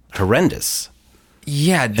horrendous.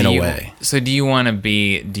 Yeah, in a way. So do you want to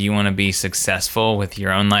be successful with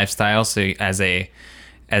your own lifestyle? So as a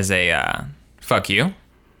fuck you?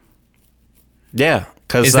 Yeah,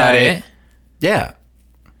 cuz is that it? Yeah.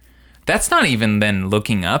 That's not even then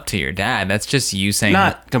looking up to your dad. That's just you saying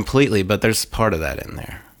not completely, but there's part of that in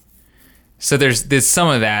there. So there's some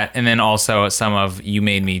of that, and then also some of you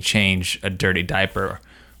made me change a dirty diaper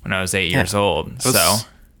when I was 8 years old.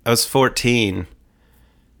 I was 14.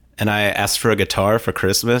 And I asked for a guitar for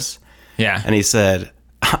Christmas. Yeah. And he said,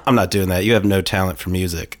 I'm not doing that. You have no talent for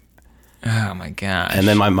music. Oh, my gosh. And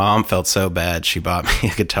then my mom felt so bad. She bought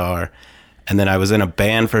me a guitar. And then I was in a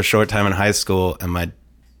band for a short time in high school. And my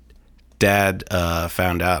dad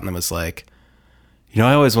found out and was like,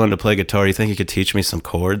 I always wanted to play guitar. You think you could teach me some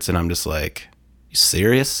chords? And I'm just like, you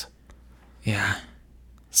serious? Yeah.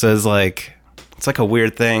 So it's like a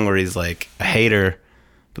weird thing where he's like a hater.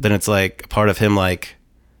 But then it's like a part of him like...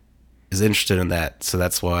 is interested in that, so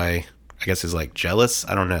that's why I guess he's like jealous.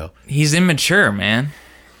 I don't know. He's immature, man.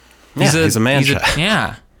 He's a man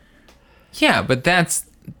child. Yeah, but that's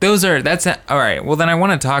all right. Well, then I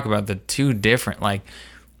want to talk about the two different, like,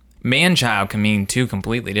 man child can mean two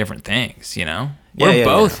completely different things. We're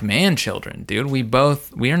both man children, dude.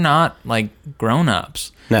 We are not like grown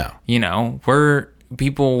ups. No,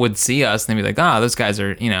 people would see us and they'd be like, those guys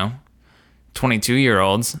are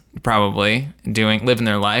 22-year-olds probably living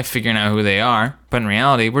their life, figuring out who they are. But in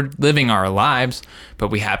reality, we're living our lives, but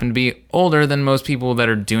we happen to be older than most people that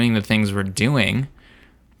are doing the things we're doing.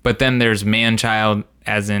 But then there's man-child,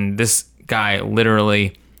 as in this guy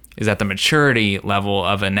literally is at the maturity level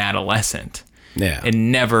of an adolescent. Yeah.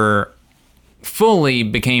 And never fully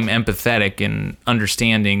became empathetic and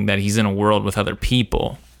understanding that he's in a world with other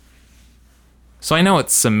people. So I know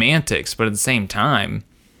it's semantics, but at the same time,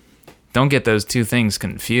 don't get those two things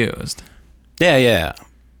confused. Yeah.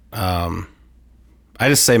 I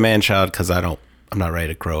just say man-child because I'm not ready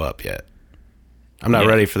to grow up yet. I'm not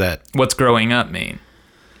ready for that. What's growing up mean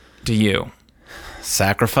to you?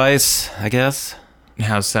 Sacrifice, I guess.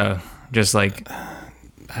 How so? Just like,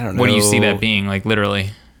 I don't know. What do you see that being, like, literally?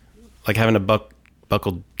 Like having to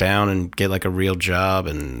buckle down and get like a real job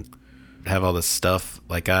and have all this stuff.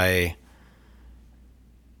 Like I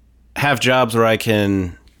have jobs where I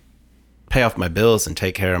can pay off my bills and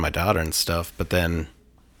take care of my daughter and stuff, but then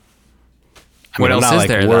what else is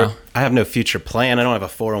there though? I have no future plan. I don't have a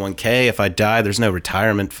 401k. If I die, there's no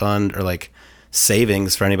retirement fund or like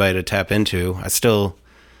savings for anybody to tap into. I still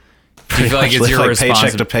feel like it's your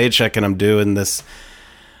paycheck to paycheck, and I'm doing this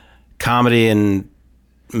comedy and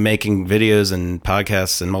making videos and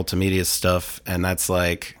podcasts and multimedia stuff, and that's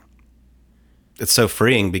like, it's so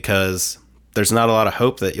freeing because there's not a lot of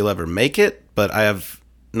hope that you'll ever make it, but I have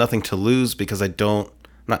nothing to lose because it's not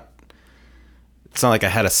like I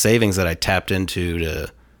had a savings that I tapped into to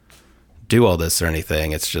do all this or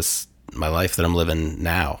anything. It's just my life that I'm living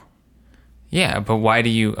now. Yeah, but why do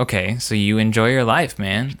you, so you enjoy your life,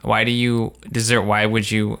 man. Why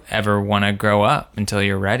would you ever want to grow up until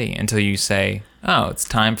you're ready, until you say, oh, it's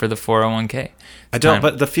time for the 401k?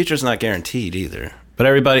 But the future's not guaranteed either. But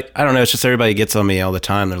everybody, I don't know, it's just everybody gets on me all the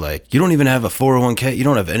time. They're like, you don't even have a 401k? You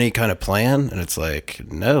don't have any kind of plan? And it's like,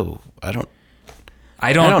 no, I don't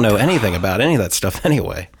know anything about any of that stuff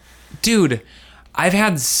anyway. Dude, I've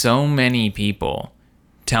had so many people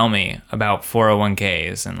tell me about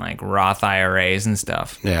 401ks and like Roth IRAs and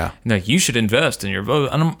stuff. Yeah. And like, you should invest in your vote.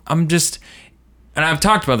 And I'm just, and I've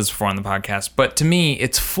talked about this before on the podcast, but to me,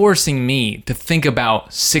 it's forcing me to think about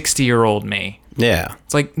 60-year-old me. Yeah.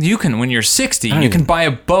 It's like, you can, when you're 60, you can buy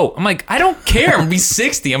a boat. I'm like, I don't care. I'm going to be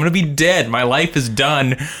 60. I'm going to be dead. My life is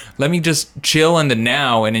done. Let me just chill in the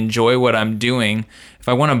now and enjoy what I'm doing. If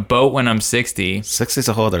I want a boat when I'm 60. 60 is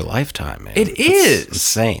a whole other lifetime, man. It is.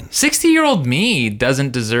 Insane. 60-year-old me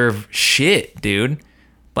doesn't deserve shit, dude.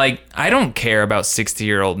 Like, I don't care about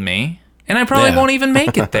 60-year-old me. And I probably won't even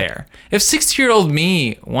make it there. If 60-year-old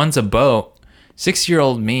me wants a boat,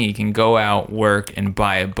 60-year-old me can go out, work, and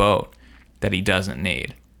buy a boat that he doesn't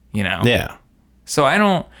need, you know? Yeah. So I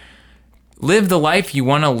don't live the life you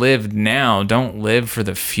want to live now. Don't live for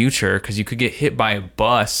the future, because you could get hit by a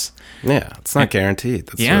bus. Yeah, it's not guaranteed.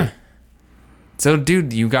 That's yeah. right. So,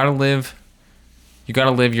 dude, you gotta live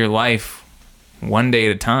your life one day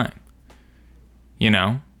at a time, you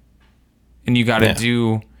know? And you gotta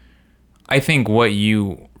do, I think, what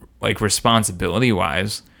you, like,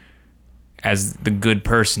 responsibility-wise, as the good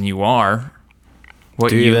person you are,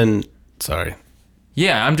 sorry.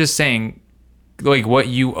 Yeah, I'm just saying, like, what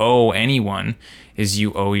you owe anyone is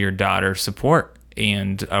you owe your daughter support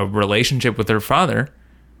and a relationship with her father,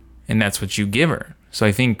 and that's what you give her. So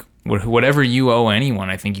I think whatever you owe anyone,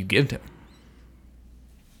 I think you give to her.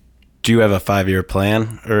 Do you have a 5-year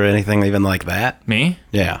plan or anything even like that? Me?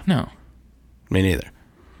 Yeah. No. Me neither.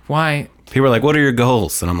 Why? People are like, what are your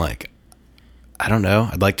goals? And I'm like, I don't know.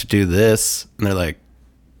 I'd like to do this. And they're like,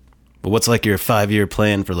 but what's like your 5-year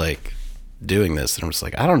plan for like doing this? And I'm just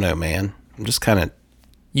like, I don't know, man. I'm just kind of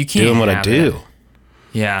doing what I do.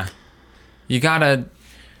 Yeah. You gotta,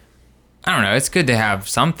 I don't know. It's good to have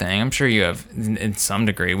something. I'm sure you have, in some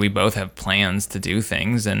degree. We both have plans to do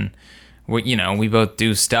things, and we both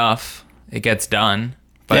do stuff. It gets done.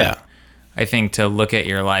 But I think to look at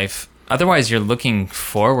your life, otherwise you're looking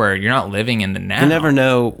forward. You're not living in the now. You never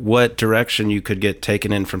know what direction you could get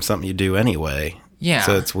taken in from something you do anyway. Yeah.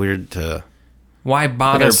 So it's weird to... Why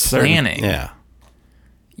bother planning? Yeah.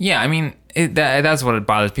 Yeah, I mean, that's what it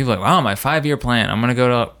bothers people. Like, wow, my 5-year plan. I'm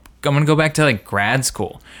gonna go back to like grad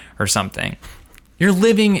school or something. You're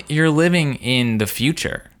living in the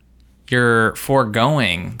future. You're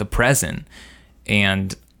foregoing the present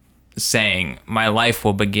and saying my life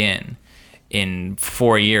will begin in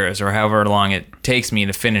 4 years or however long it takes me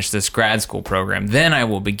to finish this grad school program. Then I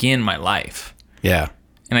will begin my life. Yeah.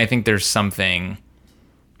 And I think there's something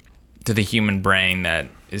to the human brain that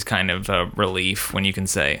is kind of a relief when you can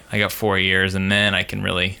say, I got 4 years and then I can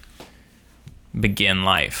really begin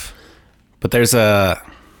life. But there's a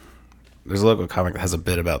local comic that has a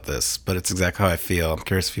bit about this, but it's exactly how I feel. I'm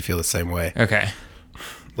curious if you feel the same way. Okay.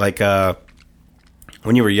 Like,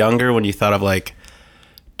 when you were younger, when you thought of like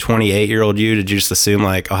 28-year-old you, did you just assume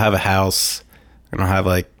like, I'll have a house and I'll have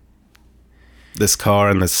like this car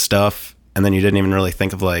and this stuff, and then you didn't even really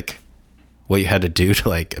think of like what you had to do to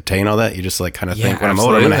like obtain all that? You just like kind of think, when I'm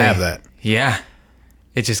older, I'm gonna have that. Yeah.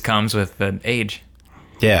 It just comes with the age.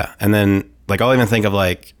 Yeah. And then like I'll even think of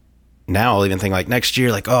like, now I'll even think like next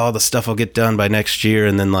year, like, oh, the stuff will get done by next year.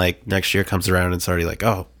 And then like next year comes around and it's already like,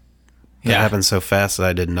 oh, that happened so fast that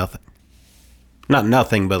I did nothing. Not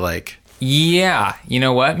nothing, but like. Yeah. You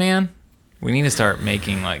know what, man? We need to start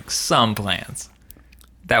making like some plans.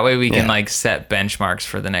 That way we can like set benchmarks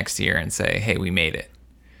for the next year and say, hey, we made it.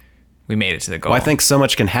 We made it to the goal. Well, I think so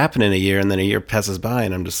much can happen in a year, and then a year passes by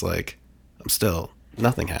and I'm just like,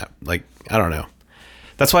 nothing happened. Like, I don't know.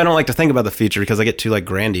 That's why I don't like to think about the future, because I get too like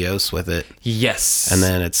grandiose with it. Yes. And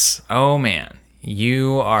then it's... Oh man,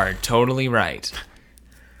 you are totally right.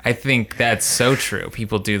 I think that's so true.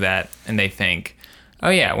 People do that and they think, oh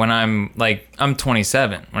yeah, when I'm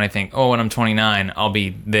 27. When I think, oh, when I'm 29, I'll be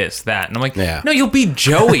this, that. And I'm like, no, you'll be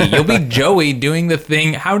Joey. You'll be Joey doing the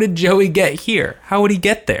thing. How did Joey get here? How would he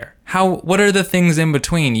get there? What are the things in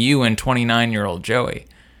between you and 29-year-old Joey?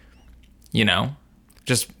 You know,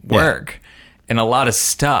 just work and a lot of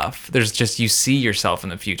stuff. There's just, you see yourself in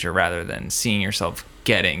the future rather than seeing yourself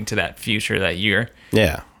getting to that future that you're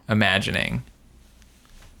imagining.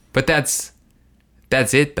 But that's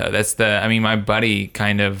it though. My buddy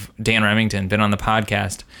Dan Remington, been on the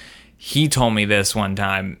podcast. He told me this one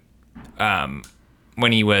time,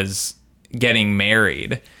 when he was getting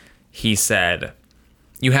married. He said,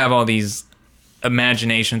 you have all these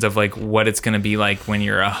imaginations of like what it's going to be like when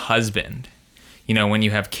you're a husband, you know, when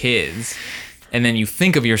you have kids, and then you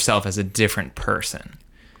think of yourself as a different person.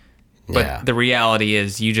 But the reality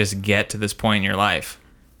is you just get to this point in your life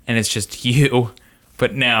and it's just you,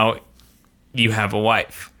 but now you have a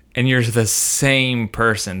wife and you're the same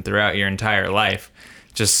person throughout your entire life.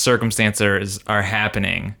 Just circumstances are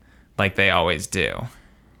happening like they always do,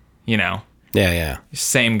 you know? Yeah.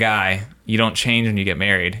 Same guy. You don't change when you get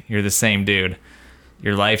married. You're the same dude.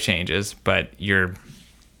 Your life changes, but you're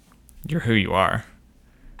you're who you are.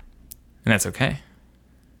 And that's okay.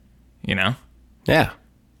 You know? Yeah.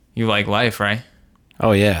 You like life, right?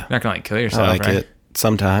 Oh, yeah. You're not going to like kill yourself, I like right? it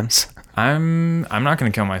sometimes. I'm not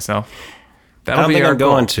going to kill myself. I don't think I'm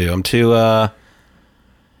going to. I'm too, I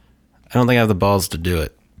don't think I have the balls to do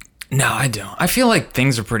it. No, I don't. I feel like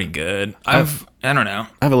things are pretty good. I don't know.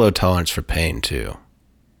 I have a low tolerance for pain, too.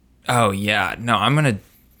 Oh, yeah. No, I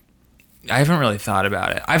haven't really thought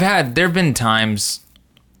about it. there have been times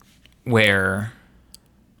where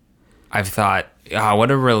I've thought,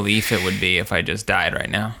 what a relief it would be if I just died right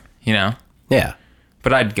now, you know? Yeah.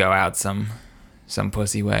 But I'd go out some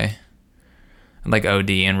pussy way. I'd like OD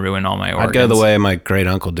and ruin all my organs. I'd go the way my great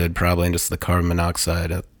uncle did, probably, and just the carbon monoxide,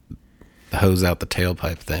 the hose out the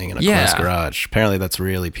tailpipe thing in a closed garage. Apparently that's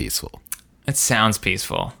really peaceful. It sounds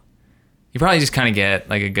peaceful. You probably just kind of get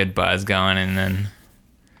like a good buzz going and then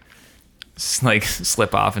like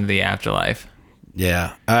slip off into the afterlife.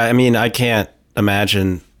 Yeah. I mean, I can't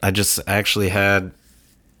imagine. I just actually had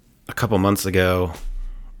a couple months ago,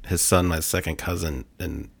 his son, my second cousin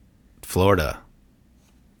in Florida,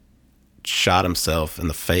 shot himself in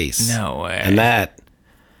the face. No way. And that,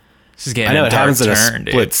 this is getting I know it happens in a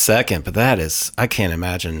split second, but that is, I can't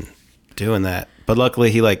imagine doing that. But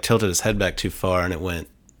luckily he like tilted his head back too far and it went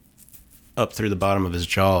up through the bottom of his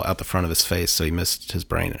jaw, out the front of his face, so he missed his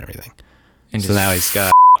brain and everything. And so now he's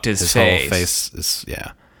got his whole face is,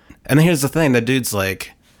 yeah. And then here's the thing, that dude's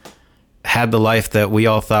like had the life that we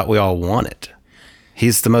all thought we all wanted.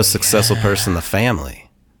 He's the most successful person in the family.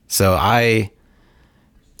 So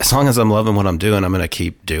as long as I'm loving what I'm doing, I'm going to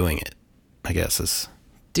keep doing it, I guess.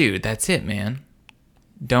 Dude, that's it, man.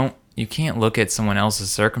 You can't look at someone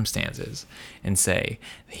else's circumstances and say,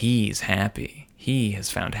 he's happy. He has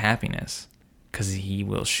found happiness because he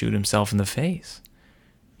will shoot himself in the face,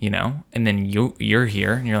 you know? And then you're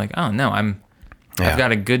here and you're like, oh no, I've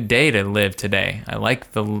got a good day to live today. I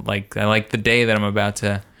like the day that I'm about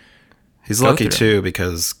to. He's lucky too,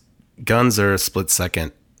 because guns are a split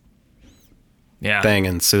second thing,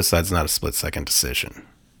 and suicide's not a split second decision.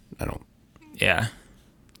 Yeah.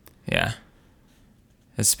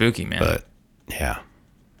 It's spooky, man. But yeah.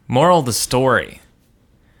 Moral of the story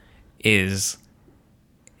is,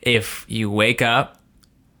 if you wake up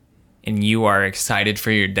and you are excited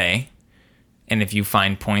for your day, and if you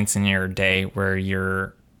find points in your day where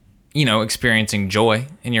you're, experiencing joy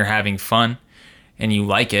and you're having fun and you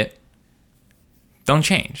like it, don't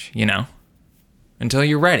change, until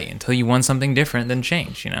you're ready, until you want something different, then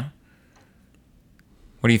change,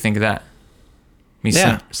 What do you think of that? Me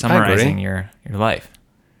summarizing your life.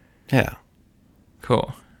 Yeah.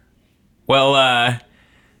 Cool. Well,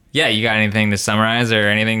 you got anything to summarize or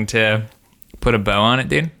anything to put a bow on it,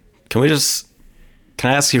 dude? Can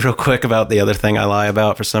I ask you real quick about the other thing I lie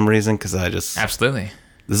about for some reason? Because Absolutely.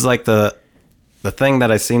 This is like the thing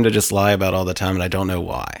that I seem to just lie about all the time, and I don't know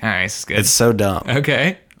why. All right, this is good. It's so dumb.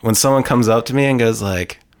 Okay. When someone comes up to me and goes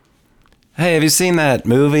like, hey, have you seen that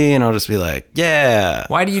movie? And I'll just be like, yeah.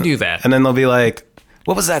 Why do you do that? And then they'll be like,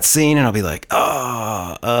 what was that scene? And I'll be like,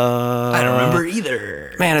 I don't remember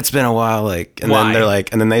either. Man, it's been a while. Why? Then they're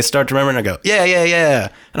like, and then they start to remember, and I go, yeah.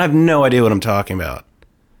 And I have no idea what I'm talking about.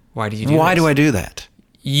 Why do you do Why do I do that?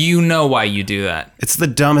 You know why you do that. It's the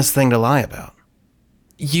dumbest thing to lie about.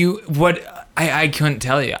 I couldn't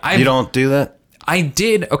tell you. You don't do that? I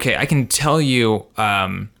did. Okay, I can tell you,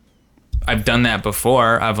 I've done that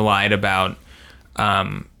before. I've lied about,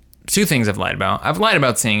 two things I've lied about. I've lied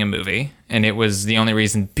about seeing a movie, and it was the only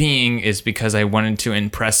reason being is because I wanted to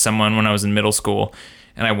impress someone when I was in middle school,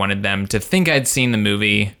 and I wanted them to think I'd seen the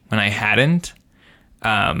movie when I hadn't.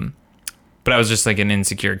 But I was just like an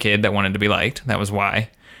insecure kid that wanted to be liked. That was why.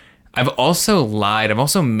 I've also lied. I've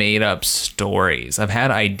also made up stories. I've had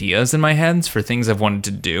ideas in my head for things I've wanted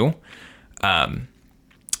to do.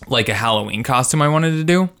 Like a Halloween costume I wanted to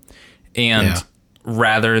do. And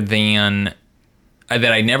rather than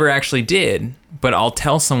that I never actually did, but I'll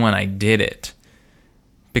tell someone I did it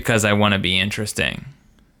because I want to be interesting.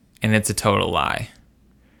 And it's a total lie.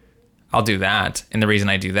 I'll do that. And the reason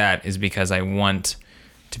I do that is because I want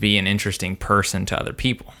to be an interesting person to other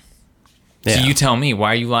people. Yeah. So you tell me,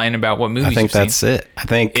 why are you lying about what movies you've seen? I think that's it. I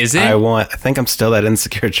think is it? I think I'm still that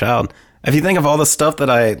insecure child. If you think of all the stuff that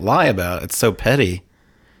I lie about, it's so petty.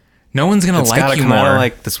 No one's going to like you more. It's kind of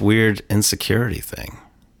like this weird insecurity thing.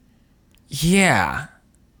 Yeah.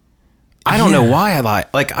 I don't know why I lie.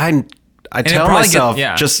 Like I tell myself,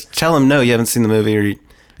 just tell him, no, you haven't seen the movie, or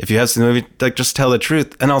if you have seen the movie, like just tell the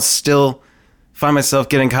truth. And I'll still find myself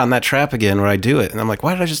getting caught in that trap again where I do it. And I'm like,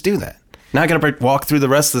 why did I just do that? Now I got to walk through the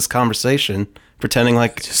rest of this conversation pretending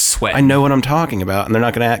like just sweat. I know what I'm talking about, and they're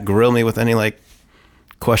not going to grill me with any like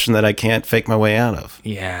question that I can't fake my way out of.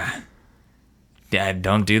 Yeah. Yeah,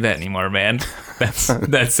 don't do that anymore, man.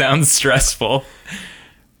 That sounds stressful.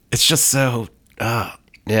 It's just so,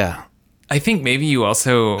 yeah. I think maybe you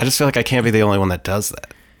also... I just feel like I can't be the only one that does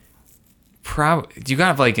that. Do you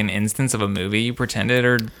got like an instance of a movie you pretended,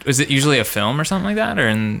 or is it usually a film or something like that,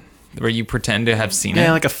 or where you pretend to have seen it?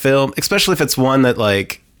 Yeah, like a film, especially if it's one that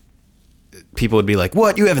like people would be like,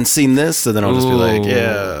 "What? You haven't seen this?" So then I'll just be like,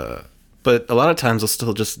 "Yeah." But a lot of times I'll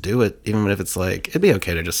still just do it, even if it's like it'd be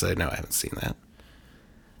okay to just say, "No, I haven't seen that."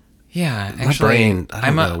 Yeah, my brain, I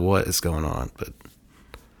don't know what is going on, but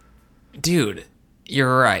dude,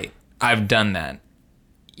 you're right. I've done that.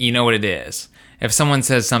 You know what it is? If someone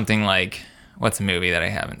says something like, what's a movie that I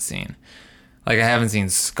haven't seen? Like, I haven't seen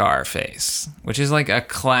Scarface, which is like a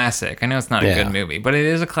classic. I know it's not a good movie, but it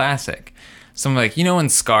is a classic. So I'm like, in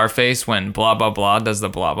Scarface, when blah, blah, blah does the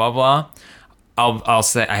blah, blah, blah, I'll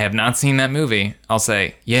say, I have not seen that movie. I'll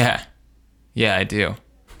say, yeah, I do.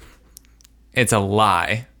 It's a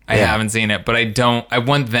lie. I haven't seen it, but I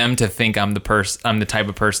want them to think I'm the type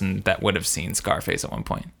of person that would have seen Scarface at one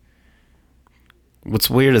point.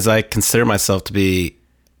 What's weird is I consider myself to be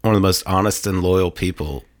one of the most honest and loyal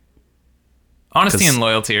people. Honesty and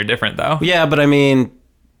loyalty are different, though. Yeah, but I mean,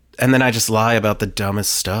 and then I just lie about the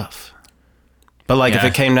dumbest stuff. But like, if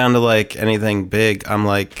it came down to like anything big, I'm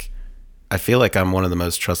like, I feel like I'm one of the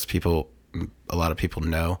most trusted people a lot of people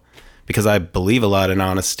know, because I believe a lot in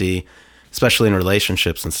honesty, especially in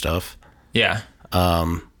relationships and stuff. Yeah.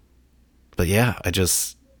 But yeah,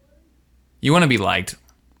 you want to be liked.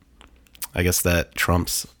 I guess that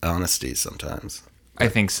trumps honesty sometimes. I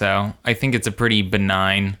think so. I think it's a pretty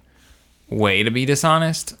benign way to be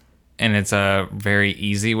dishonest, and it's a very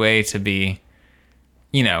easy way to be,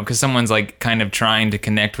 because someone's like kind of trying to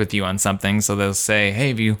connect with you on something, so they'll say, hey,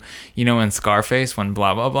 have you in Scarface when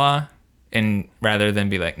blah, blah, blah, and rather than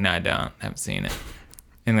be like, no, I haven't seen it,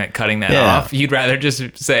 and like cutting that off, you'd rather just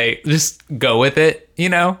go with it,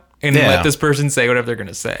 and let this person say whatever they're going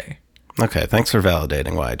to say. Okay, thanks for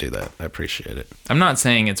validating why I do that. I appreciate it. I'm not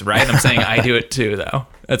saying it's right. I'm saying I do it too, though.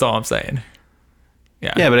 That's all I'm saying.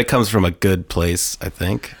 Yeah. Yeah, but it comes from a good place, I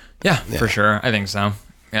think. Yeah, for sure. I think so.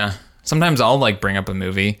 Yeah. Sometimes I'll like bring up a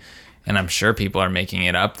movie, and I'm sure people are making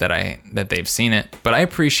it up that they've seen it, but I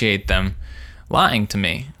appreciate them lying to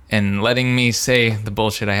me and letting me say the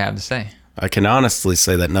bullshit I have to say. I can honestly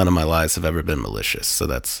say that none of my lies have ever been malicious, so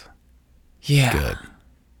that's good.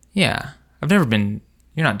 Yeah.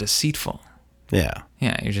 You're not deceitful. Yeah.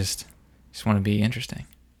 Yeah, you just want to be interesting.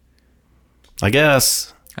 I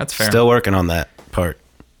guess. That's fair. Still working on that part.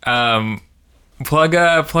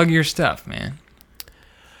 Plug your stuff, man.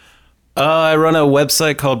 I run a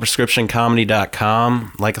website called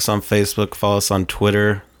prescriptioncomedy.com. Like us on Facebook, follow us on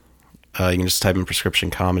Twitter. You can just type in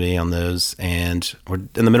Prescription Comedy on those. And we're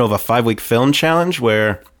in the middle of a 5-week film challenge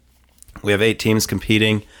where we have 8 teams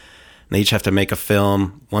competing. And they each have to make a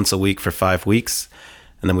film once a week for 5 weeks.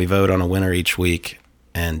 And then we vote on a winner each week.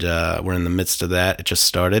 And we're in the midst of that. It just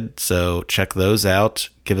started. So check those out.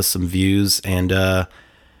 Give us some views. And I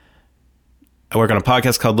work on a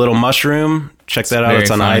podcast called Little Mushroom. Check that out.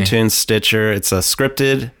 It's on iTunes, Stitcher. It's a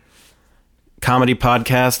scripted comedy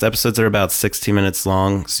podcast. Episodes are about 60 minutes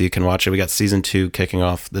long, so you can watch it. We got season 2 kicking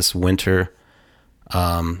off this winter.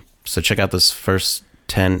 So check out those first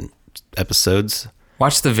 10 episodes.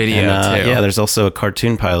 Watch the video, too. Yeah, there's also a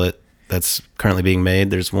cartoon pilot that's currently being made.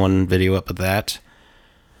 There's one video up of that.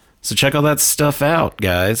 So check all that stuff out,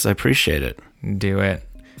 guys. I appreciate it. Do it.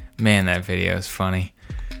 Man, that video is funny.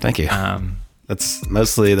 Thank you. That's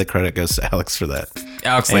mostly the credit goes to Alex for that.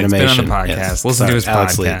 Alex Lane's been on the podcast. Yes. Listen to his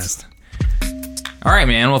Alex podcast. All right,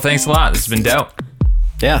 man. Well, thanks a lot. This has been dope.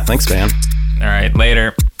 Yeah, thanks, man. All right,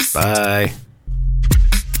 later. Bye.